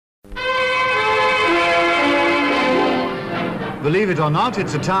Believe it or not,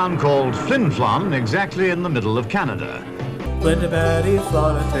 it's a town called Flin Flon, exactly in the middle of Canada. When the Matty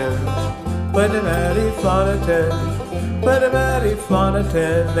Flonatin, when the Matty Flonatin, when the Matty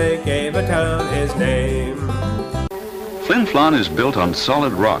Flonatin, they gave a town his name. Flin Flon is built on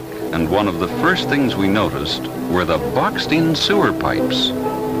solid rock, and one of the first things we noticed were the boxed-in sewer pipes.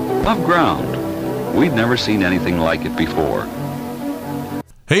 Above ground, we'd never seen anything like it before.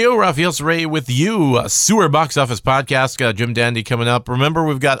 Hey, yo, Raphael Ray with you. Sewer Box Office Podcast. Got Jim Dandy coming up. Remember,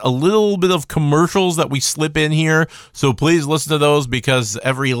 we've got a little bit of commercials that we slip in here, so please listen to those because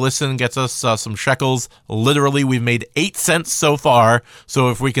every listen gets us some shekels. Literally, we've made 8 cents so far, so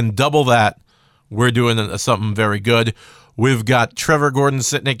if we can double that, we're doing something very good. We've got Trevor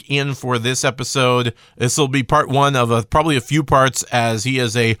Gordon-Sitnick in for this episode. This will be part one of probably a few parts, as he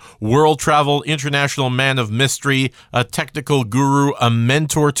is a world travel international man of mystery, a technical guru, a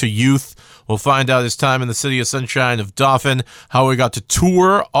mentor to youth. We'll find out his time in the city of sunshine of Dauphin, how he got to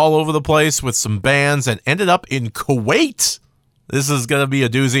tour all over the place with some bands and ended up in Kuwait. This is going to be a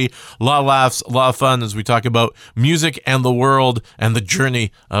doozy. A lot of laughs, a lot of fun as we talk about music and the world and the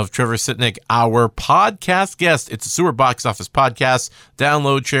journey of Trevor Sitnick, our podcast guest. It's a Sewer Box Office Podcast.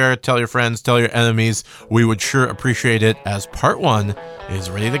 Download, share, tell your friends, tell your enemies. We would sure appreciate it, as part one is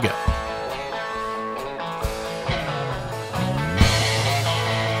ready to go.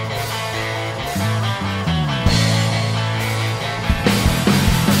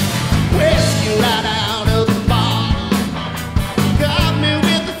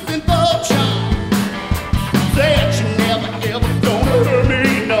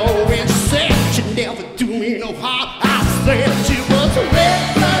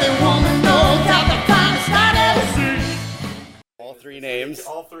 All three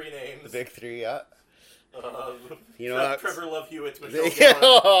names. The big three, yeah. You know, Trevor Love Hewitt,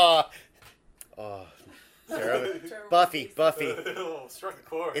 Michelle Sarah. Buffy. Oh, struck a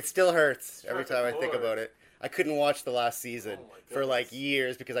chord. It still hurts every time I think about it. I couldn't watch the last season for like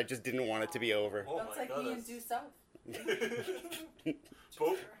years because I just didn't want it to be over. That's like me and Due South.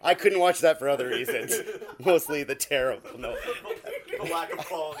 I couldn't watch that for other reasons. Mostly the terrible. No. The lack of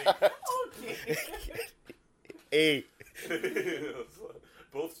quality. A.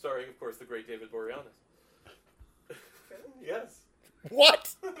 Both starring, of course, the great David Boreanaz. Yes.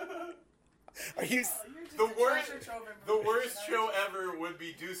 What? Are you? The worst show ever would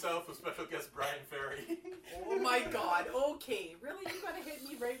be Due South with special guest Brian Ferry. Oh my God. Okay. Really? You gotta hit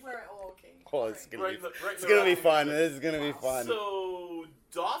me right where I... Oh, okay. Oh, it's gonna be fun. This is gonna be fun. So,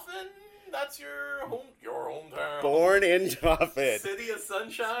 Dauphin? That's your hometown. Born in Dauphin. City of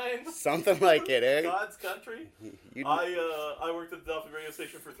Sunshine. Something like it, eh? God's country. I worked at the Dauphin radio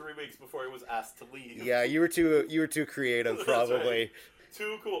station for 3 weeks before I was asked to leave. Yeah, you were too creative, probably. Right.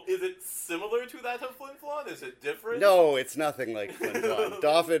 Too cool. Is it similar to that of Flin Flon? Is it different? No, it's nothing like Flin Flon.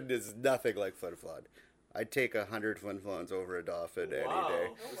 Dauphin is nothing like Flin Flon. I'd take 100 Flin Flons over a Dauphin any day.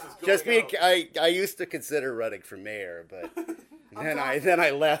 Just I used to consider running for mayor, but then I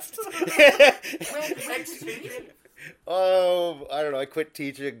left. Oh, I don't know. I quit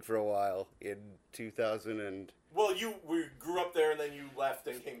teaching for a while in 2000 and. Well, we grew up there and then you left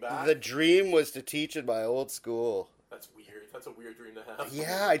and came back. The dream was to teach at my old school. That's weird. That's a weird dream to have.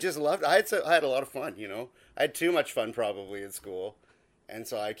 Yeah, I just loved it. I had a lot of fun, you know. I had too much fun probably in school. And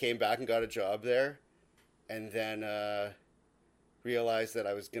so I came back and got a job there. And then realized that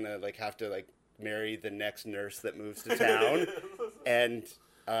I was going to have to marry the next nurse that moves to town and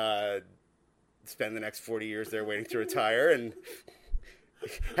spend the next 40 years there waiting to retire and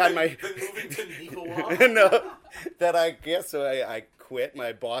had my then moving to Nicowa. No, that I guess so I quit.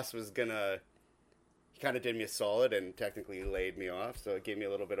 My boss was gonna kind of did me a solid and technically laid me off, so it gave me a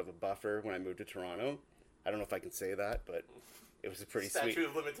little bit of a buffer when I moved to Toronto. I don't know if I can say that, but it was a pretty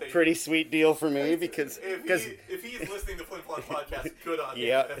sweet deal for me because if he's listening to Flin Flon podcast, good on him.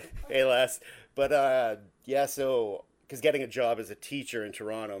 Yeah, hey Les. But so because getting a job as a teacher in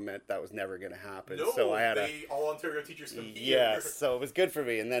Toronto meant that was never going to happen. No, so I had all Ontario teachers come here. Yes, so it was good for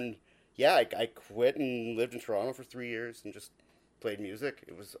me. And then I quit and lived in Toronto for 3 years and just played music.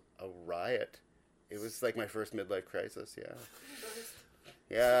 It was a riot. It was like my first midlife crisis. Yeah.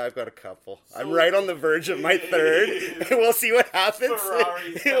 Yeah, I've got a couple. So, I'm right on the verge of my third. We'll see what happens. We'll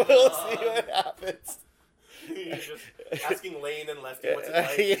see what happens. You're just asking Lane and Lefty what's it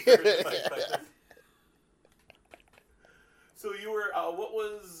like. So you were, what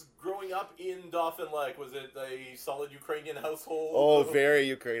was growing up in Dauphin like? Was it a solid Ukrainian household? Oh, very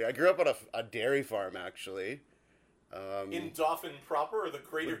Ukrainian. I grew up on a dairy farm, actually. In Dauphin proper, or the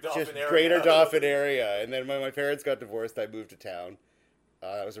greater Dauphin area? Greater Dauphin area. And then when my parents got divorced, I moved to town.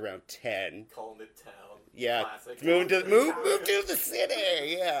 I was around 10. Calling it town. Yeah, Classic. move to the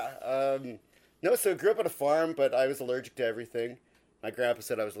city. Yeah. No, so I grew up on a farm, but I was allergic to everything. My grandpa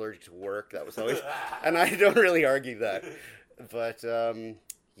said I was allergic to work. That was always, and I don't really argue that. But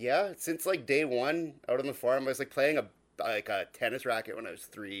yeah, since like day one out on the farm, I was like playing a tennis racket when I was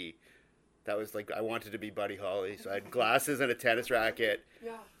 3. That was like I wanted to be Buddy Holly, so I had glasses and a tennis racket.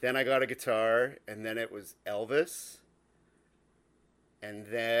 Yeah. Then I got a guitar, and then it was Elvis. And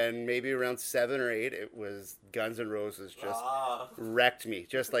then maybe around 7 or 8, it was Guns N' Roses. Just wrecked me.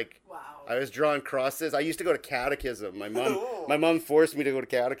 Just like Wow. I was drawing crosses. I used to go to catechism. My mom forced me to go to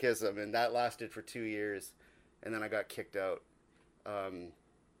catechism, and that lasted for 2 years, and then I got kicked out.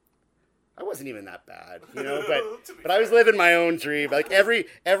 I wasn't even that bad, you know, but I was living my own dream. Like every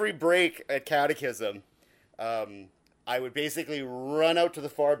break at catechism, I would basically run out to the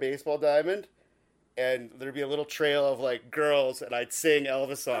far baseball diamond, and there'd be a little trail of like girls, and I'd sing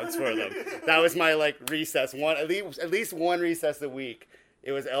Elvis songs for them. That was my like recess. At least one recess a week.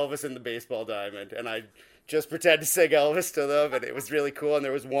 It was Elvis in the baseball diamond, and I'd just pretend to sing Elvis to them, and it was really cool. And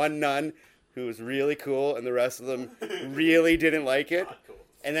there was one nun who was really cool, and the rest of them really didn't like it.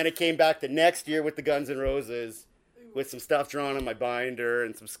 And then it came back the next year with the Guns N' Roses, with some stuff drawn on my binder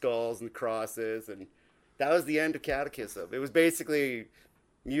and some skulls and crosses, and that was the end of catechism. It was basically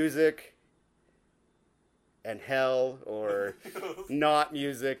music and hell, or not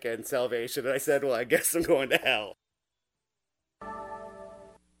music and salvation. And I said, well, I guess I'm going to hell.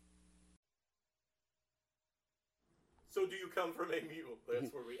 So do you come from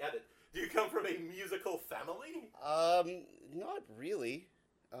that's where we edit. Do you come from a musical family? Not really.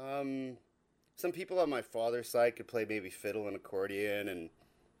 Some people on my father's side could play maybe fiddle and accordion, and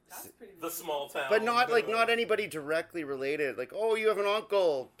That's pretty The small town. but not anybody directly related. Like, oh, you have an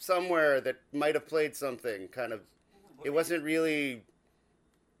uncle somewhere that might have played something. Kind of, it wasn't really.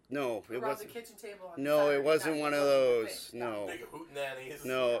 No, it around wasn't. the kitchen table. On No, Saturday it wasn't night one of before the those. buffet. No, Big hootenannies.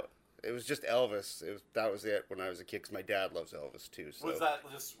 no, it was just Elvis. That was it when I was a kid. 'Cause my dad loves Elvis too. So. Was that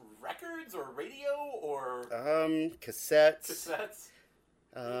just records or radio or Cassettes. cassettes?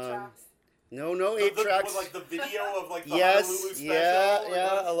 Tracks. No, The- 8 the- tracks. Was like the video of like the Yes, Honolulu special? yeah, or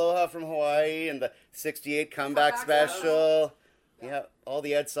yeah. what? Aloha from Hawaii and the '68 comeback Comeback special. Yeah, all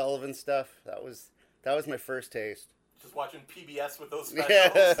the Ed Sullivan stuff. That was my first taste. Just watching PBS with those specials.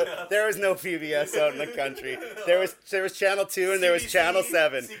 Yeah, there was no PBS out in the country. There was Channel 2 and there was CBC, Channel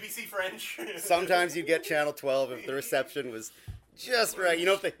 7. CBC French. Sometimes you'd get Channel 12 if the reception was just right. You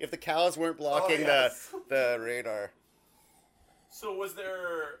know, if the cows weren't blocking yes. the radar. So was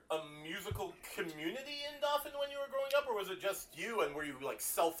there a musical community in Dauphin when you were growing up, or was it just you? And were you like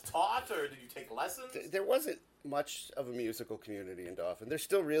self-taught, or did you take lessons? There wasn't much of a musical community in Dauphin. There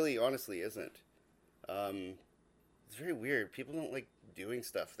still really, honestly, isn't. It's very weird. People don't like doing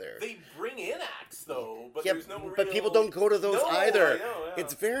stuff there. They bring in acts though, but Yeah, there's no real... but people don't go to those No, either. I know, yeah.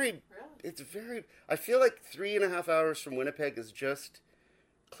 It's very. I feel like 3.5 hours from Winnipeg is just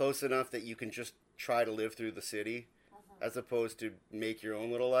close enough that you can just try to live through the city, as opposed to make your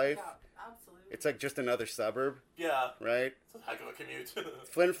own little life. Yeah, absolutely. It's like just another suburb, Yeah, right? it's a heck of a commute.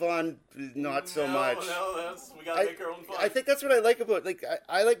 Flin Flon, not so much. No, we gotta make our own fun. I think that's what I like about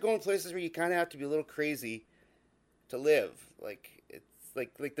I like going places where you kind of have to be a little crazy to live. Like it's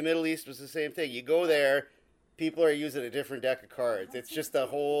like the Middle East was the same thing. You go there, people are using a different deck of cards. It's just a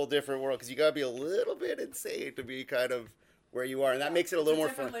whole different world because you gotta be a little bit insane to be kind of where you are, and that makes it a little more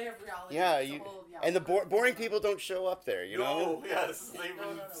It's a fun. different layer of reality. Yeah, It's a you whole- and the boring people don't show up there. You know. No, yes, they've No,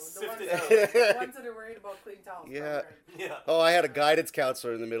 been no, no. sifted The out. ones that are worried about clean towels. Yeah. right. Yeah. Oh, I had a guidance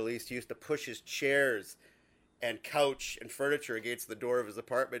counselor in the Middle East. He used to push his chairs and couch and furniture against the door of his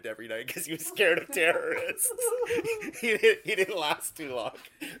apartment every night because he was scared of terrorists. he didn't last too long.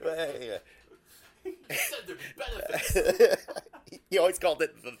 But, yeah. He said there'd be benefits. He always called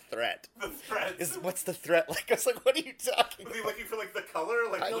it the threat. The threats. What's the threat like? I was like, what are you talking Was he about? looking for like the color,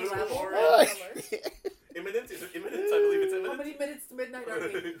 like I blue don't or know. orange? Oh. Imminent? Is it imminent? I believe it's How imminent. many minutes to midnight are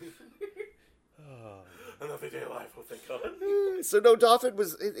we? Another day alive. Oh, thank God. So no, Dauphin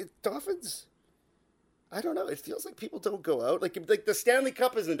was Dauphin's. I don't know. It feels like people don't go out. Like the Stanley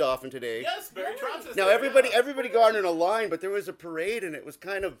Cup is in Dauphin today. Yes, Barry Trotz is Now there, everybody yeah. got in a line, but there was a parade, and it was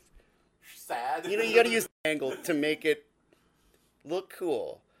kind of. Sad. You know, you got to use the angle to make it look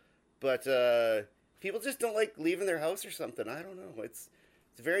cool, but people just don't like leaving their house or something. I don't know. It's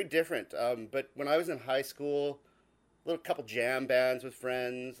very different. But when I was in high school, a couple jam bands with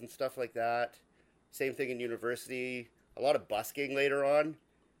friends and stuff like that. Same thing in university. A lot of busking later on.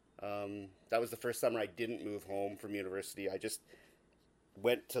 That was the first summer I didn't move home from university. I just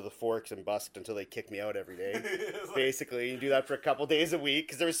went to the Forks and busked until they kicked me out every day. It's like Basically, you do that for a couple days a week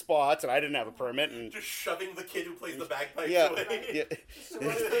because there were spots and I didn't have a permit. And just shoving the kid who plays the bagpipes yeah, away. yeah.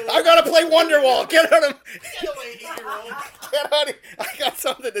 I gotta play Wonderwall. Get out of Get away, 8-year-old. Get out of I got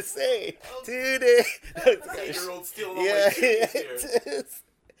something to say today. 8-year-old stealing all Yeah, my tunes here. it is.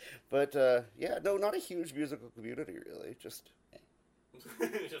 But yeah, no, not a huge musical community really. Just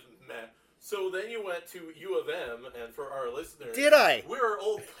Just man. So then you went to U of M, and for our listeners, Did I? We're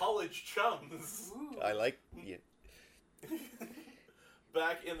old college chums. I like. Yeah.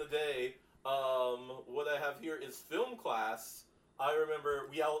 Back in the day, what I have here is film class. I remember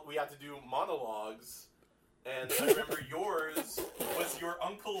we had to do monologues, and I remember yours was your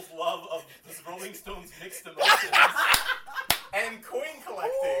uncle's love of the Rolling Stones' Mixed Emotions and coin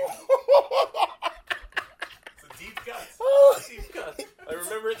collecting. It's a deep cut. It's a deep cut. I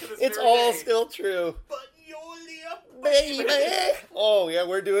remember it to this It's very all day. still true. But Yolia, Baby! Oh yeah,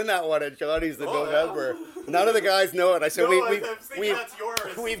 we're doing that one at Johnny's in Oh, November. None of the guys know it. I said No, I'm thinking that's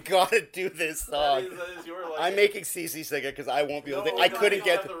yours. we've got to do this song. That is your life. I'm making Cece sing it because I won't be able to. No, I no, couldn't you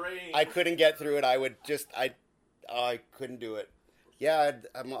get. don't have the range. I couldn't get through it. I couldn't do it. Yeah,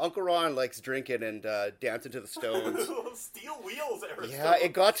 my Uncle Ron likes drinking and dancing to the Stones. Steel wheels, ever. Yeah,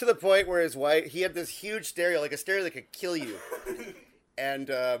 it got to the point where his wife, he had this huge stereo, like a stereo that could kill you. And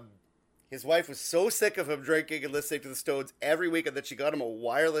his wife was so sick of him drinking and listening to the Stones every weekend that she got him a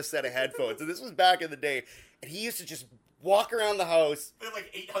wireless set of headphones. And this was back in the day. And he used to just walk around the house They're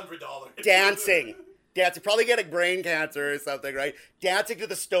like $800. dancing. Dancing, probably getting brain cancer or something, right? Dancing to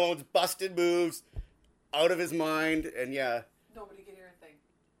the Stones, busted moves, out of his mind. And yeah, Nobody can hear a thing.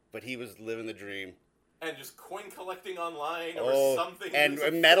 but he was living the dream. And just coin collecting online or Oh, something. and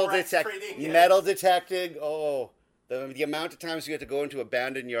It was metal forex detecting. trading, yeah. Metal detecting. Oh, the amount of times you had to go into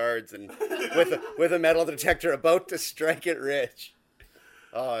abandoned yards and with a metal detector about to strike it rich.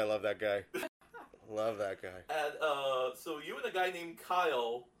 Oh, I love that guy. Love that guy. And so you and a guy named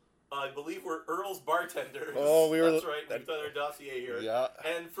Kyle, I believe, were Earl's bartenders. Oh, we were- That's right. We've done our dossier here. Yeah.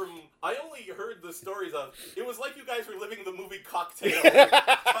 And I only heard the stories of. It was like you guys were living the movie Cocktail. With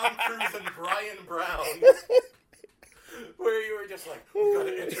Tom Cruise and Brian Brown. Where you were just like, we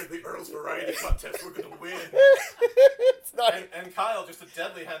gotta enter the Earl's Variety Contest. We're gonna win. It's not. And Kyle, just a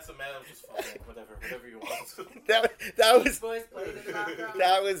deadly handsome man, was just fine, whatever you want. That was. Voice played in the background.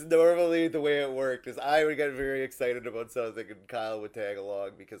 That was normally the way it worked, is I would get very excited about something and Kyle would tag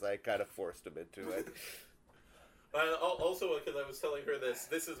along because I kind of forced him into it. Also, because I was telling her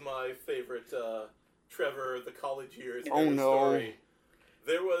this is my favorite Trevor, the college years Oh, no. story.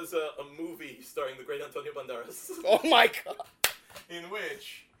 There was a movie starring the great Antonio Banderas, Oh my god. in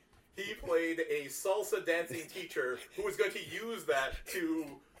which he played a salsa dancing teacher who was going to use that to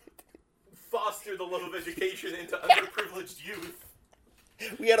foster the love of education into underprivileged youth.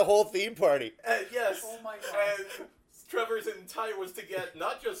 We had a whole theme party. And yes, Oh my God. and Trevor's entire was to get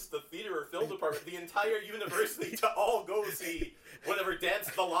not just the theater or film department, the entire university to all go see whatever Dance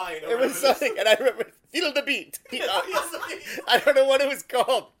the Line. Or It was something, and I remember Feel the Beat. I don't know what it was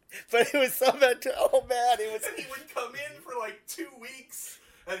called, but it was something. Oh man, it was. And he would come in for like 2 weeks,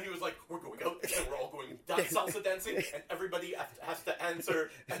 and he was like, "We're going out, and we're all going salsa dancing, and everybody has to answer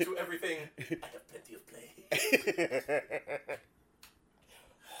and do everything. I have plenty of play."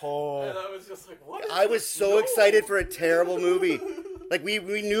 Oh. And I was just like, "What?" is I was this? so No. excited for a terrible movie. Like we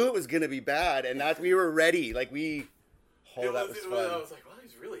knew it was gonna be bad, and that we were ready. Like we. Oh, that was I fun. was like, "Wow,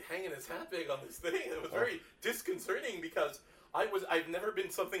 he's really hanging his hat big on this thing." It was very disconcerting because I've never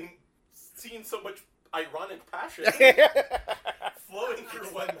seen so much ironic passion flowing through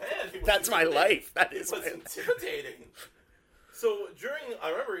one man. It was That's my intimidating. life. That It is was my intimidating. So I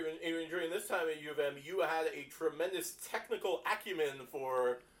remember even during this time at U of M, you had a tremendous technical acumen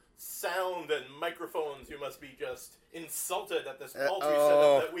for sound and microphones. You must be just insulted at this paltry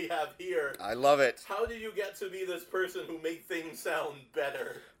setup that we have here. I love it. How did you get to be this person who made things sound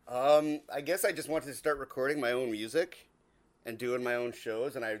better? I guess I just wanted to start recording my own music and doing my own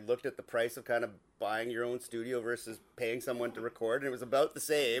shows, and I looked at the price of kind of buying your own studio versus paying someone to record, and it was about the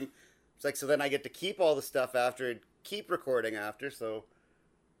same. It's like, so then I get to keep all the stuff after and keep recording after, so,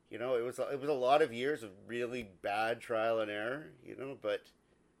 you know, it was a lot of years of really bad trial and error, you know, but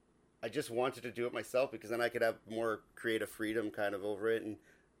I just wanted to do it myself because then I could have more creative freedom kind of over it, and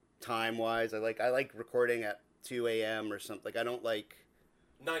time-wise, I like recording at 2 a.m. or something. Like, I don't like...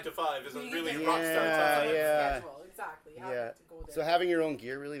 9 to 5 isn't You really get rock star time. yeah. Schedule. Exactly. You have Yeah. to go there. So having your own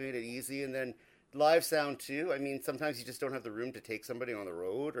gear really made it easy, and then live sound too. I mean, sometimes you just don't have the room to take somebody on the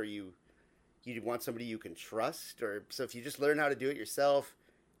road, or you want somebody you can trust, or so if you just learn how to do it yourself,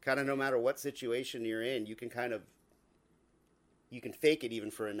 kind of no matter what situation you're in, you can kind of you can fake it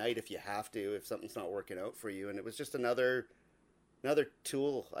even for a night if you have to, if something's not working out for you. And it was just another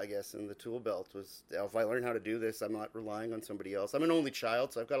tool, I guess, in the tool belt. Was, if I learn how to do this, I'm not relying on somebody else. I'm an only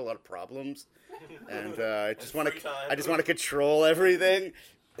child, so I've got a lot of problems, and I just want to control everything.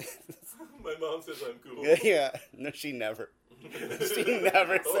 My mom says I'm cool. Yeah, no, she never. She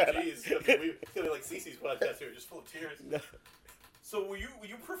never said. Oh jeez, okay, we feel like Cece's podcast here, just full of tears. No. So were you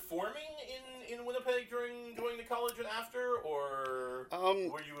performing in Winnipeg during the college and after, or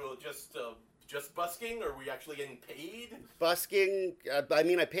were you just busking, or were you actually getting paid? Busking. I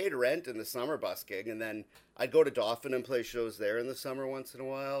mean, I paid rent in the summer busking, and then I'd go to Dauphin and play shows there in the summer once in a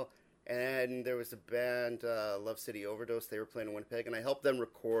while. And there was a band, Love City Overdose. They were playing in Winnipeg, and I helped them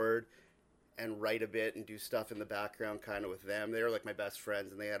record and write a bit and do stuff in the background kind of with them. They were like my best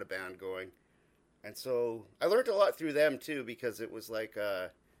friends, and they had a band going. And so I learned a lot through them, too, because it was like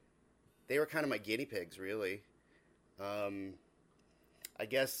they were kind of my guinea pigs, really. I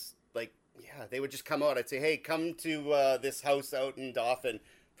guess, like, yeah, they would just come out. I'd say, hey, come to this house out in Dauphin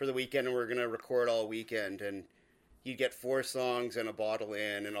for the weekend, and we're going to record all weekend. And you'd get 4 songs and a bottle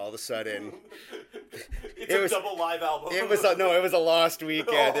in, and all of a sudden... It's a double live album. It was a lost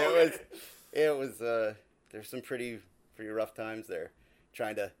weekend. Oh, okay. It was there's some pretty rough times there,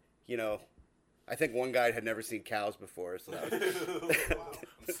 trying to, I think one guy had never seen cows before, so that was...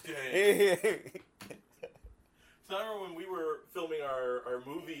 So I remember when we were filming our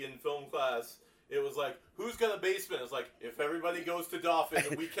movie in film class, it was like, who's got a basement? It's like, if everybody goes to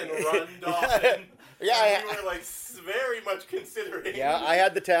Dauphin, we can run Dauphin. Yeah, we were like very much considering. Yeah, I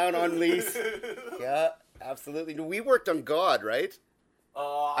had the town on lease. Yeah, absolutely. We worked on God, right?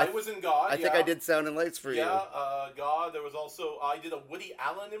 I was in God. I think I did sound and lights for you. Yeah, God. There was also, I did a Woody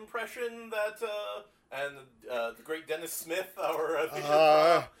Allen impression that, and the great Dennis Smith, our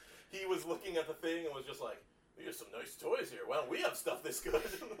theater he was looking at the thing and was just like, "Here's some nice toys here. Why don't we have stuff this good?"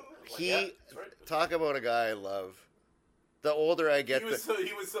 Like, talk about a guy I love. The older I get, he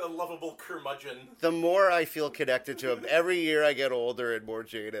was a lovable curmudgeon. The more I feel connected to him. Every year I get older and more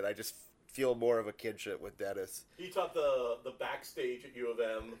jaded, I just feel more of a kinship with Dennis. He taught the backstage at U of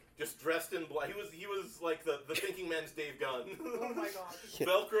M, just dressed in black. He was like the thinking man's Dave Gunn. Oh my god.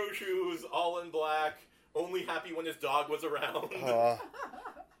 Velcro shoes, all in black, only happy when his dog was around.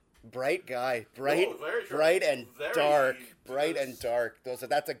 Bright guy, very bright and very dark, yes. bright and dark.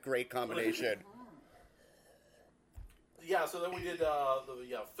 That's a great combination. Yeah, so then we did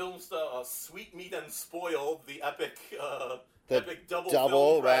the film stuff, Sweet Meat and Spoiled, the epic epic double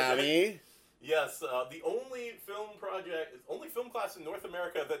film whammy. Yes, the only film class in North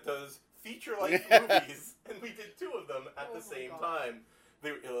America that does feature-length movies, and we did 2 of them at the same time.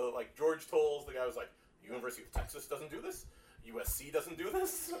 They, like George Tolles, the guy was like, University of Texas doesn't do this, USC doesn't do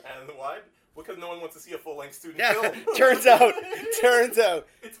this, and why? Because no one wants to see a full-length student film. turns out.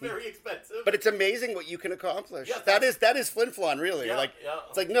 It's very expensive. But it's amazing what you can accomplish. Yeah, that is Flin Flon, really. Yeah,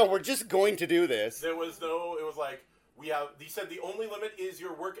 It's like, no, we're just going to do this. It was like, he said the only limit is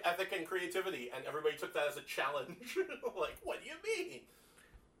your work ethic and creativity, and everybody took that as a challenge. Like, what do you mean?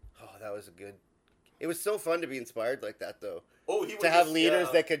 Oh, that was it was so fun to be inspired like that, though. Oh, to have leaders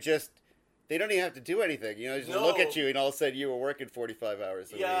that could just, they don't even have to do anything. Just look at you, and all of a sudden you were working 45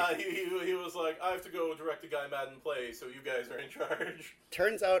 hours a week. Yeah, he was like, I have to go direct a Guy Madden play, so you guys are in charge.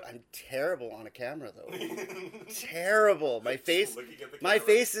 Turns out I'm terrible on a camera, though. Terrible. My face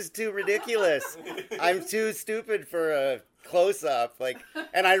is too ridiculous. I'm too stupid for a close-up,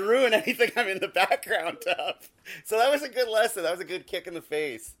 and I ruin anything I'm in the background of. So that was a good lesson. That was a good kick in the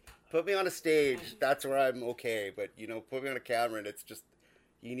face. Put me on a stage, that's where I'm okay. But, put me on a camera, and it's just,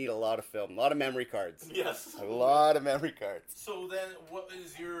 you need a lot of film, a lot of memory cards. Yes. A lot of memory cards. So then, what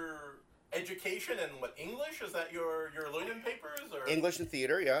is your education, and what, English? Is that your learning papers? Or? English and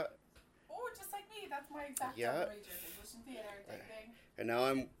theater, yeah. Oh, just like me. That's my exact major. English and theater, ding. And now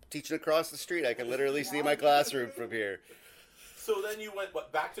I'm teaching across the street. I can literally see my classroom from here. So then you went,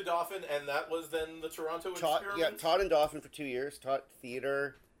 back to Dauphin, and that was then the Toronto experiment? Yeah, taught in Dauphin for 2 years. Taught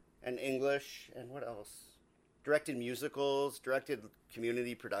theater and English, and what else? Directed musicals, directed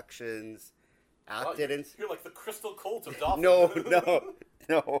community productions, acted in... You're like the Crystal Colt of Dauphin.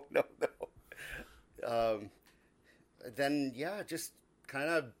 No. Then, just kind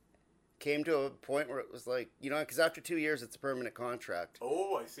of came to a point where it was like, because after 2 years, it's a permanent contract.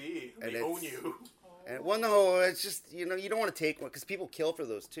 Oh, I see. They own you. And, well, no, it's just, you don't want to take one, because people kill for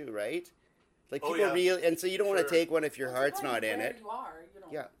those too, right? Like, people really... And so you don't want to take one if your heart's not in it. You are,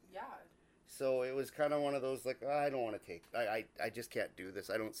 Yeah. So it was kind of one of those, I don't want to take... I just can't do this.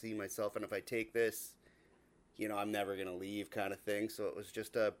 I don't see myself, and if I take this, I'm never going to leave kind of thing. So it was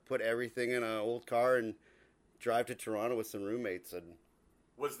just put everything in an old car and drive to Toronto with some roommates. And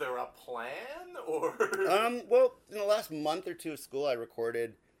Was there a plan, or? well, in the last month or two of school, I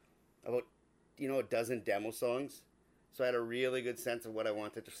recorded about, a dozen demo songs. So I had a really good sense of what I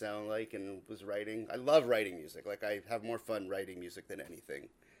wanted to sound like and was writing. I love writing music. Like, I have more fun writing music than anything.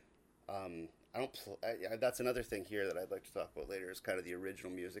 That's another thing here that I'd like to talk about later is kind of the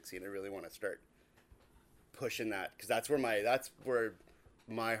original music scene. I really want to start pushing that because that's where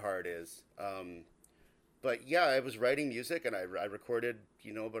my heart is. But yeah, I was writing music and I recorded,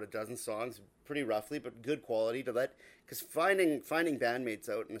 about a dozen songs pretty roughly, but good quality because finding bandmates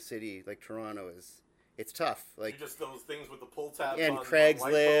out in a city like Toronto it's tough. Like Just those things with the pull tabs and on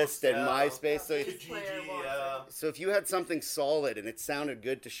Craigslist White and Post, MySpace. So, Kijiji, yeah. so if you had something solid and it sounded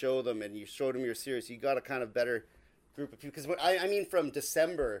good to show them and you showed them you're serious, you got a kind of better group of people. Because I mean, from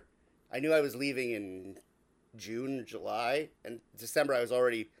December, I knew I was leaving in June, July, and December I was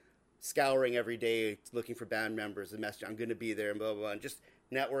already scouring every day looking for band members and messaging, I'm going to be there and blah, blah, blah, and just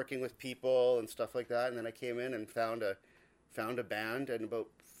networking with people and stuff like that. And then I came in and found a band in about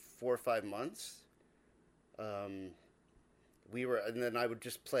 4 or 5 months. And then I would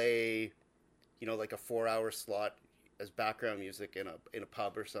just play, like a 4-hour slot as background music in a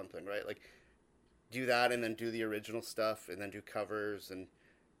pub or something, right? Like do that and then do the original stuff and then do covers and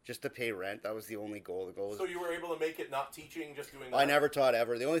just to pay rent. That was the only goal. The goal was. So you were able to make it not teaching, just doing that? I never taught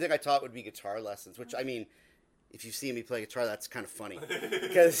ever. The only thing I taught would be guitar lessons, which I mean, if you see me play guitar, that's kind of funny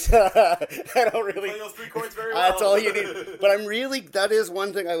because I don't really play those 3 chords very well. That's all you need. But that is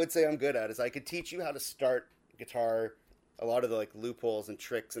one thing I would say I'm good at is I could teach you how to start guitar, a lot of the loopholes and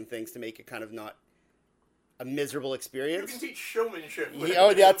tricks and things to make it kind of not a miserable experience. You can teach showmanship.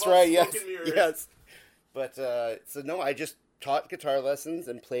 That's right. Yes. But so no, I just taught guitar lessons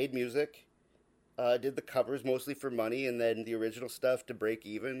and played music. Did the covers mostly for money, and then the original stuff to break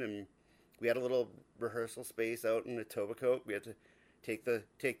even. And we had a little rehearsal space out in Etobicoke. We had to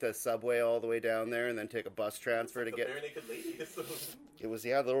take the subway all the way down there, and then take a bus transfer to get. Bare Naked Ladies. It was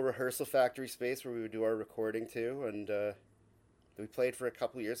a little rehearsal factory space where we would do our recording too, and we played for a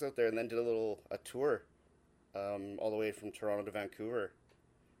couple of years out there, and then did a tour, all the way from Toronto to Vancouver.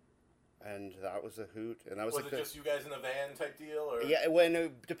 And that was a hoot. And that was it just you guys in a van type deal? Or? Yeah, when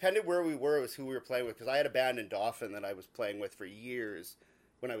it depended where we were, it was who we were playing with. Because I had a band in Dauphin that I was playing with for years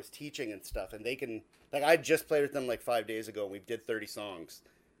when I was teaching and stuff. And I just played with them like 5 days ago, and we did 30 songs.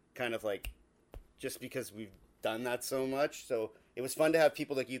 Kind of like, just because we've done that so much. So it was fun to have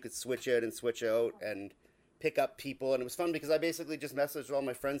people that you could switch in and switch out and pick up people. And it was fun because I basically just messaged all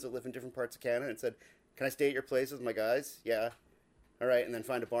my friends that live in different parts of Canada and said, can I stay at your place with my guys? Yeah. All right, and then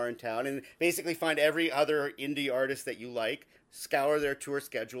find a bar in town, and basically find every other indie artist that you like, scour their tour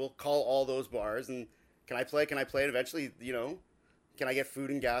schedule, call all those bars, and can I play, and eventually, can I get food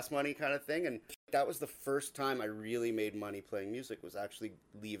and gas money kind of thing, and that was the first time I really made money playing music, was actually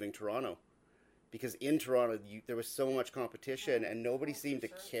leaving Toronto, because in Toronto, there was so much competition, and nobody seemed to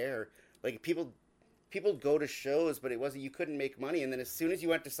care. Like, people go to shows, but you couldn't make money, and then as soon as you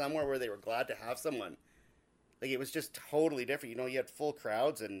went to somewhere where they were glad to have someone, like, it was just totally different. You had full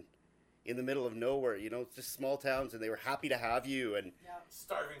crowds and in the middle of nowhere, just small towns, and they were happy to have you. And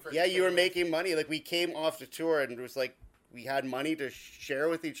starving for you were making money. Like, we came off the tour, and it was like we had money to share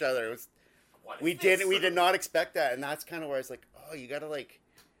with each other. It was we did not expect that, and that's kind of where I was like, oh, you got to like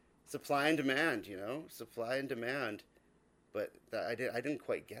supply and demand, supply and demand. But I didn't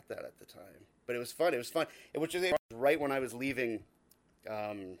quite get that at the time. But it was fun. It was just right when I was leaving.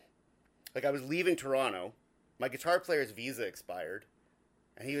 I was leaving Toronto. My guitar player's visa expired,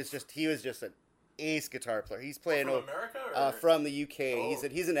 and he was just an ace guitar player. He's playing from America or? From the UK. Oh.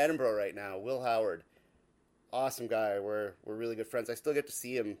 He's in Edinburgh right now. Will Howard, awesome guy. We're really good friends. I still get to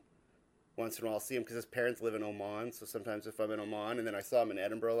see him once in a while. I'll see him because his parents live in Oman. So sometimes if I'm in Oman, and then I saw him in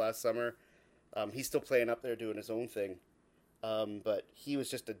Edinburgh last summer. He's still playing up there doing his own thing, but he was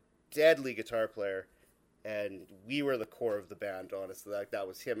just a deadly guitar player, and we were the core of the band. Honestly, that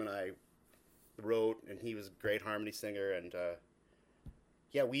was him and I wrote, and he was a great harmony singer, and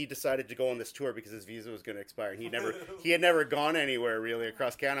we decided to go on this tour because his visa was going to expire, and he had never gone anywhere really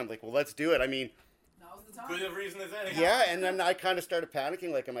across Canada. I'm like, well, let's do it. I mean, now's the time. Good of reason as any. Yeah, and then I kind of started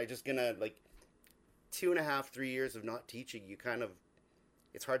panicking, like, am I just gonna, like, 2.5, 3 years of not teaching,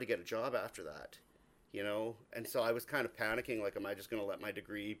 it's hard to get a job after that, and so I was kind of panicking, like, am I just gonna let my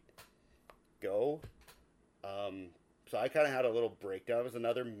degree go? So I kind of had a little breakdown. It was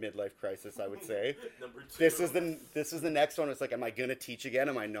another midlife crisis, I would say. Number 2. This is the next one. It's like, am I going to teach again?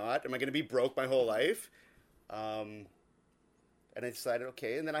 Am I not? Am I going to be broke my whole life? And I decided,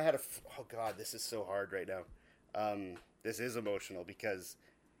 okay. And then I had oh God, this is so hard right now. This is emotional because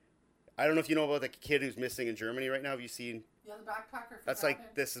I don't know if you know about the kid who's missing in Germany right now. Have you seen? Yeah, the backpacker. That's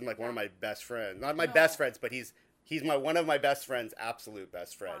like, this is like one of my best friends. Not my No. best friends, but he's one of my best friends, absolute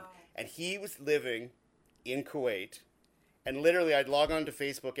best friend. Wow. And he was living in Kuwait, and literally I'd log on to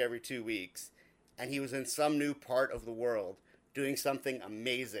Facebook every 2 weeks, and he was in some new part of the world doing something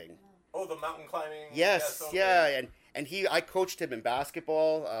amazing. Oh, the mountain climbing. Yes, okay. yeah, and I coached him in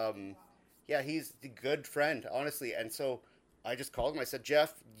basketball. Yeah, he's a good friend, honestly. And so I just called him. I said,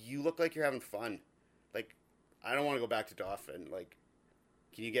 Jeff, you look like you're having fun. Like, I don't want to go back to Dauphin. Like,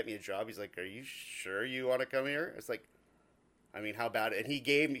 can you get me a job? He's like, are you sure you want to come here? It's like, I mean, how bad? And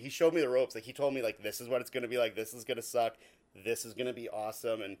he showed me the ropes. Like, he told me, like, this is what it's going to be like. This is going to suck. This is going to be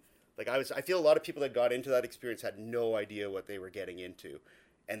awesome. And like, I feel a lot of people that got into that experience had no idea what they were getting into.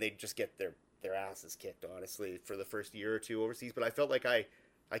 And they just get their asses kicked, honestly, for the first year or two overseas. But I felt like I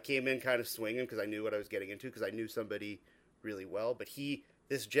came in kind of swinging because I knew what I was getting into, because I knew somebody really well. But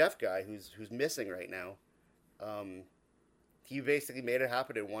this Jeff guy who's missing right now, he basically made it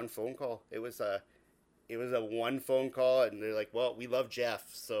happen in one phone call. It was a one phone call, and they're like, well, we love Jeff,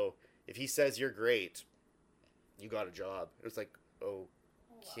 so if he says you're great, you got a job. It was like,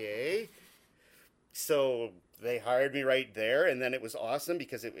 okay. So they hired me right there, and then it was awesome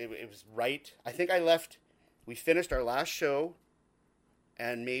because it was right. I think we finished our last show,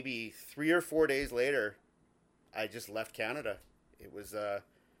 and maybe 3 or 4 days later, I just left Canada. It was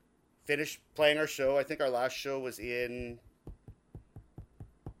finished playing our show. I think our last show was in...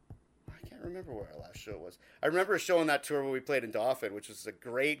 I can't remember where our last show was. I remember a show on that tour where we played in Dauphin, which was a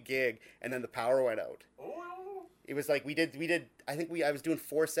great gig, and then the power went out. Oh. It was like we did. I was doing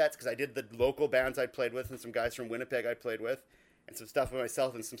 4 sets because I did the local bands I played with and some guys from Winnipeg I played with, and some stuff with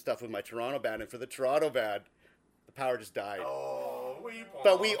myself and some stuff with my Toronto band. And for the Toronto band, the power just died. Oh,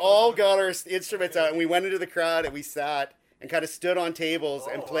 But we all got our instruments out, and we went into the crowd, and we sat and kind of stood on tables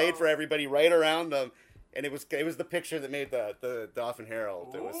and played for everybody right around them. And it was the picture that made the Dauphin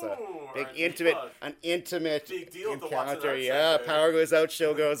Herald. It was a big intimate big deal to watch encounter. it Yeah, outside. power goes out,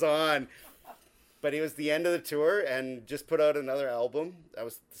 show goes on. But it was the end of the tour, and just put out another album. That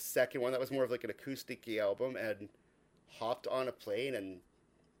was the second one. That was more of like an acoustic-y album, and hopped on a plane and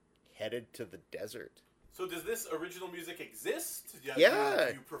headed to the desert. So does this original music exist? Yeah.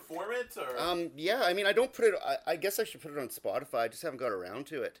 Do you perform it? Or? Yeah, I mean, I don't put it... I guess I should put it on Spotify. I just haven't got around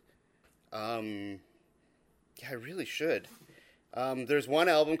to it. Yeah, I really should. There's one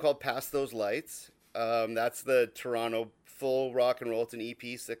album called Past Those Lights. That's the Toronto full rock and roll. It's an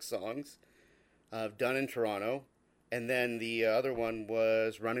EP, 6 songs. Done in Toronto. And then the other one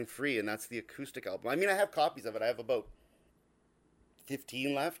was Running Free, and that's the acoustic album. I mean, I have copies of it. I have about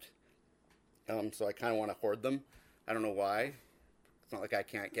 15 left. So I kind of want to hoard them. I don't know why. It's not like I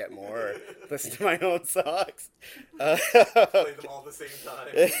can't get more or listen to my own songs. Play them all at the same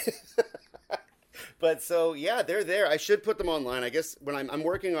time. But so, yeah, they're there. I should put them online. I guess when I'm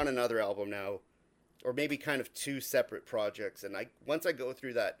working on another album now, or maybe kind of 2 separate projects. And once I go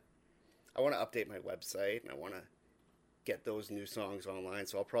through that, I want to update my website, and I want to get those new songs online.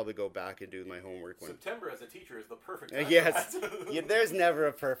 So I'll probably go back and do my homework. September as a teacher is the perfect time. Yes. for that. Yeah, there's never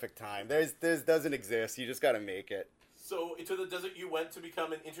a perfect time. There's doesn't exist. You just got to make it. So into the desert you went to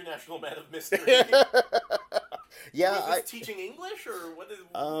become an international man of mystery. Yeah. Was this teaching English or what is?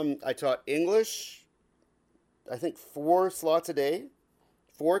 I taught English, I think 4 slots a day,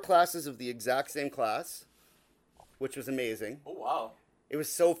 4 classes of the exact same class, which was amazing. Oh wow. It was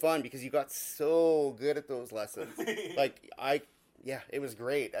so fun because you got so good at those lessons. It was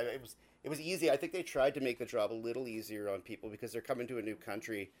great. It was easy. I think they tried to make the job a little easier on people because they're coming to a new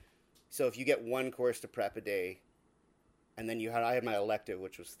country. So if you get 1 course to prep a day, and then I had my elective,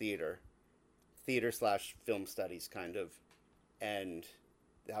 which was theater / film studies kind of, and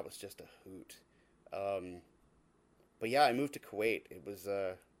that was just a hoot. But yeah, I moved to Kuwait. It was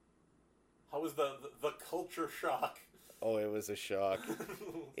How was the culture shock? Oh, it was a shock.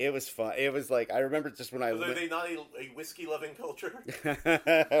 It was fun. It was like, I remember just when I... Are they not a whiskey-loving culture?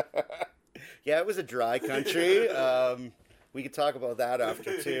 Yeah, it was a dry country. We could talk about that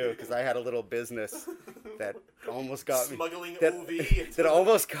after, too, because I had a little business that almost got me... Smuggling that, OV. that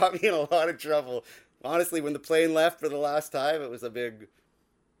almost got me in a lot of trouble. Honestly, when the plane left for the last time, it was a big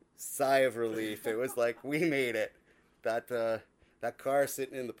sigh of relief. It was like, we made it. That car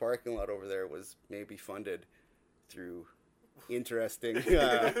sitting in the parking lot over there was maybe funded through interesting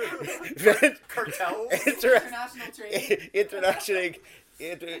Cartels? International trade. international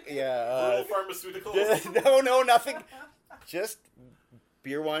Rural pharmaceuticals? no, nothing, just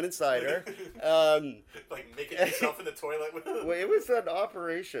beer, wine, and cider. Like making yourself in the toilet with Well, it was an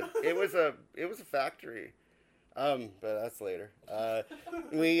operation. It was a factory. But that's later.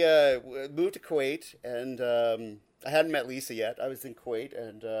 We moved to Kuwait, and I hadn't met Lisa yet. I was in Kuwait,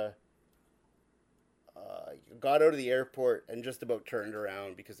 and got out of the airport and just about turned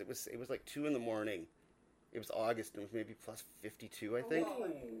around because it was like 2 a.m. It was August, and it was maybe plus 52, I think.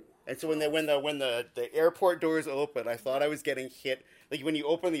 And so when the airport doors open, I thought I was getting hit. Like when you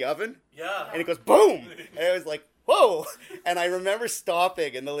open the oven, Yeah. and it goes boom, and I was like, whoa! And I remember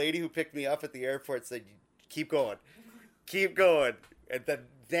stopping, and the lady who picked me up at the airport said, keep going. And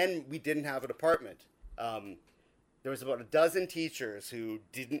then we didn't have an apartment. There was about a dozen teachers who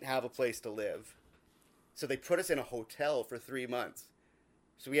didn't have a place to live. So they put us in a hotel for 3 months.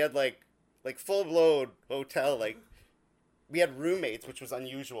 So we had like full-blown hotel. Like we had roommates, which was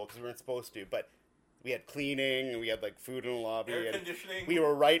unusual because we weren't supposed to. But we had cleaning, and we had like food in the lobby. Air and conditioning. we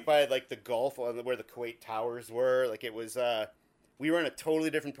were right by like the Gulf where the Kuwait towers were. Like it was, we were in a totally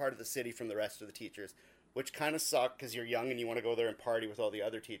different part of the city from the rest of the teachers, which kind of sucked because you're young and you want to go there and party with all the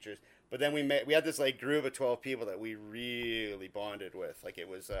other teachers. But then we had this like group of 12 people that we really bonded with. Like it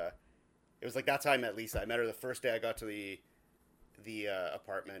was like that's how I met Lisa. I met her the first day I got to the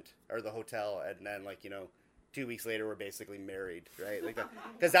apartment or the hotel, and then 2 weeks later we're basically married, right? Like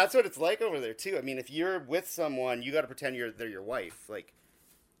because that's what it's like over there too. I mean, if you're with someone, you got to pretend they're your wife. Like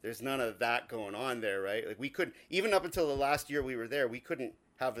there's none of that going on there, right? Like we couldn't, even up until the last year we were there, we couldn't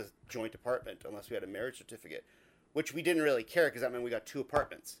have a joint apartment unless we had a marriage certificate, which we didn't really care because that meant we got 2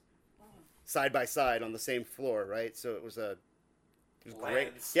 apartments side by side on the same floor, right? So it was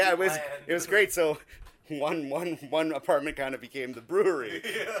great. Yeah, it was great. So one apartment kind of became the brewery,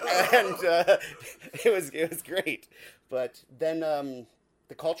 and it was great. But then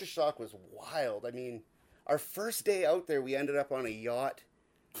the culture shock was wild. I mean, our first day out there, we ended up on a yacht.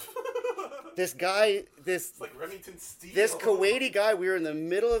 This guy, It's like Remington Steele. this Kuwaiti guy, we were in the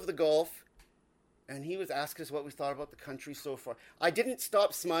middle of the Gulf, and he was asking us what we thought about the country so far. I didn't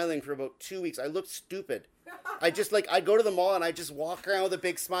stop smiling for about 2 weeks. I looked stupid. I'd go to the mall and I'd just walk around with a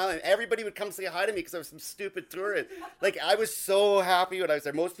big smile, and everybody would come say hi to me because I was some stupid tourist. Like, I was so happy when I was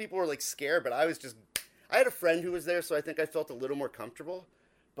there. Most people were, like, scared, but I had a friend who was there, so I think I felt a little more comfortable.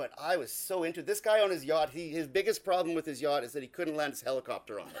 But I was so into this guy on his yacht. His biggest problem with his yacht is that he couldn't land his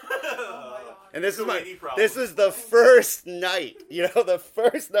helicopter on it. And this is the first night, the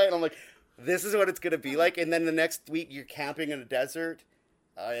first night. I'm like, this is what it's going to be like. And then the next week you're camping in a desert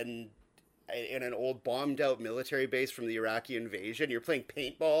and in an old bombed out military base from the Iraqi invasion. You're playing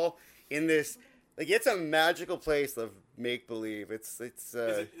paintball in this, like, it's a magical place of make believe. Is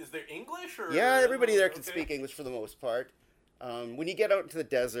there English or? Yeah, everybody there can speak English for the most part. When you get out into the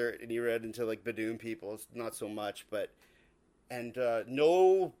desert and you read into like Badoon people, it's not so much, and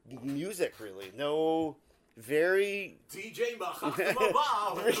no music really, no very DJ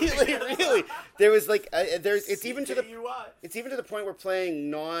really. There was like it's even to the point where playing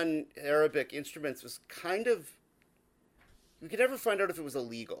non-Arabic instruments was kind of, we could never find out if it was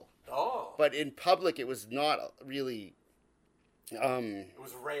illegal. Oh. But in public, it was not really. It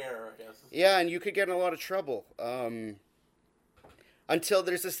was rare, I guess. Yeah, and you could get in a lot of trouble. Until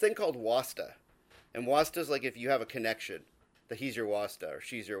there's this thing called Wasta. And Wasta's like if you have a connection, that he's your Wasta or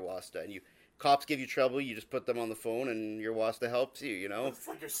she's your Wasta. And cops give you trouble, you just put them on the phone and your Wasta helps you, It's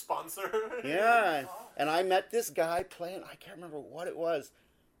like your sponsor. Yeah. And I met this guy playing, I can't remember what it was,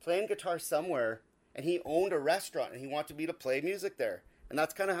 playing guitar somewhere. And he owned a restaurant and he wanted me to play music there. And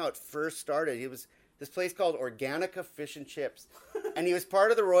that's kind of how it first started. It was this place called Organica Fish and Chips. And he was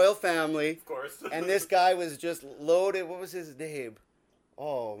part of the royal family. Of course. And this guy was just loaded. What was his name?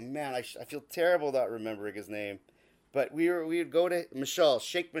 Oh, man, I feel terrible not remembering his name. But we would go to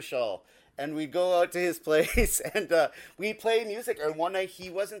Sheikh Mashal, and we'd go out to his place, and we'd play music. And one night he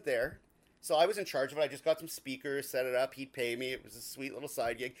wasn't there, so I was in charge of it. I just got some speakers, set it up. He'd pay me. It was a sweet little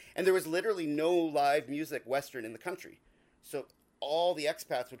side gig. And there was literally no live music Western in the country. So all the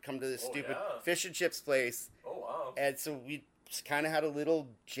expats would come to this stupid fish and chips place. Oh, wow. And so we kind of had a little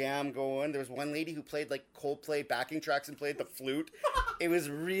jam going. There was one lady who played like Coldplay backing tracks and played the flute. It was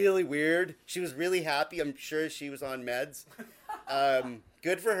really weird. She was really happy. I'm sure she was on meds.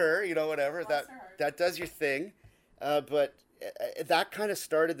 Good for her, whatever. That does your thing. But that kind of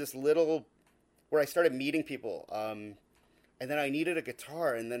started this little, where I started meeting people. And then I needed a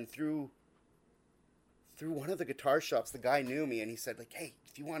guitar, and then through one of the guitar shops, the guy knew me, and he said, like, hey,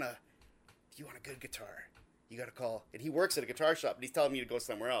 if you want a good guitar, you got to call. And he works at a guitar shop, and he's telling me to go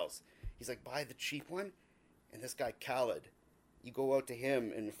somewhere else. He's like, buy the cheap one. And this guy, Khaled, you go out to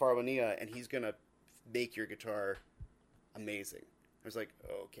him in Farwania, and he's going to make your guitar amazing. I was like,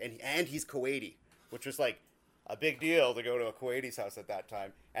 okay. And he's Kuwaiti, which was like a big deal to go to a Kuwaiti's house at that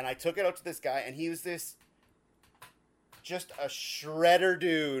time. And I took it out to this guy, and he was this just a shredder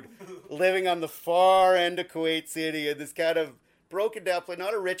dude living on the far end of Kuwait City in this kind of broken down place.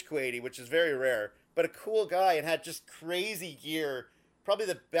 Not a rich Kuwaiti, which is very rare, but a cool guy and had just crazy gear. Probably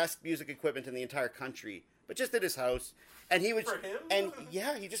the best music equipment in the entire country, but just at his house. And he would, For him? and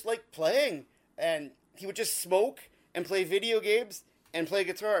yeah, he just liked playing, and he would just smoke and play video games and play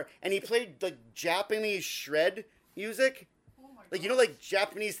guitar. And he played like Japanese shred music, like, you know, like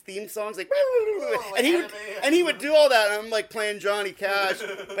Japanese theme songs, like, and he would do all that. And I'm like playing Johnny Cash,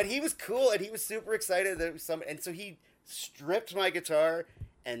 but he was cool and he was super excited that it was and so he stripped my guitar.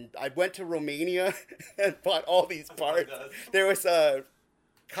 And I went to Romania and bought all these parts. There was a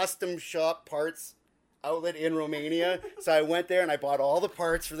custom shop parts outlet in Romania. So I went there and I bought all the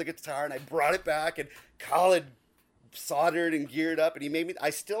parts for the guitar and I brought it back and Khaled soldered and geared up and he made me, I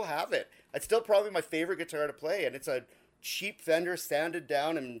still have it. It's still probably my favorite guitar to play and it's a cheap Fender sanded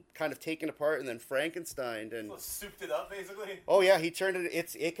down and kind of taken apart and then Frankensteined and souped it up basically. Oh yeah, he turned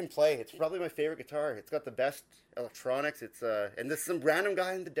it. It can play. It's probably my favorite guitar. It's got the best electronics. It's and this some random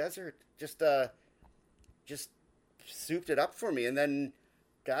guy in the desert just souped it up for me, and then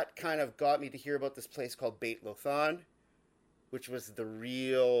that kind of got me to hear about this place called Beit Lothan, which was the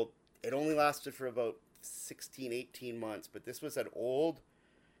real. It only lasted for about 16, 18 months, but this was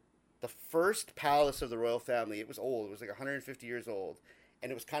the first palace of the royal family. It was old. It was like 150 years old.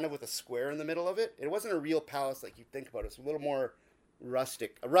 And it was kind of with a square in the middle of it. It wasn't a real palace like you think about it. It's a little more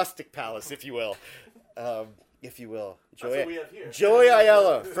rustic. A rustic palace, if you will. If you will. That's what we have here. Joey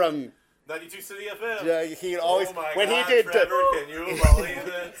Ayala from 92 City FM. He'd always, oh my when God, he did, Trevor, can you believe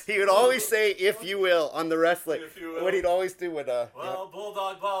it? he would always say, if you will, on the wrestling. If you will. What he'd always do when, well,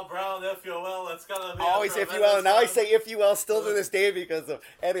 Bulldog Bob Brown, if you will, it's gonna be always if you will, and now I say if you will still to this day because of,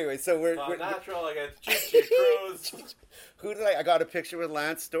 anyway, so we're natural, like a Chi Cruz. Who did I got a picture with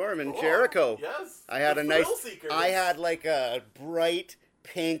Lance Storm and Jericho. Yes. I had Seekers. I had like a bright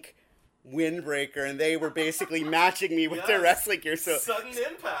pink windbreaker and they were basically matching me with their wrestling gear. So sudden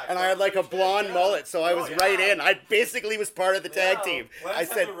impact. And I had like a blonde mullet, so I was right in. I basically was part of the tag team.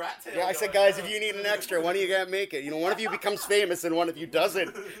 Lance I said, guys, if you need an extra, one of you gotta make it. You know, one of you becomes famous and one of you doesn't.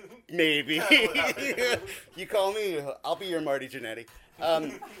 Maybe. You call me, I'll be your Marty Jannetty.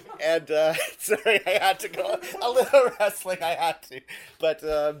 Sorry, I had to go a little wrestling. I had to, but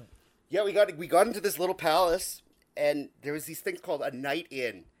yeah, we got into this little palace, and there was these things called a night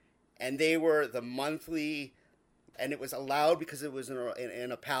in, and they were the monthly, and it was allowed because it was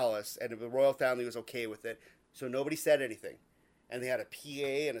in a palace, and the royal family was okay with it, so nobody said anything, and they had a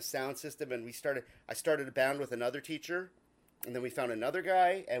PA and a sound system, and I started a band with another teacher, and then we found another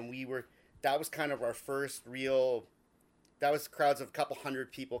guy, and that was kind of our first real. That was crowds of a couple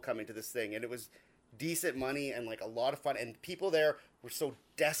hundred people coming to this thing, and it was decent money and like a lot of fun. And people there were so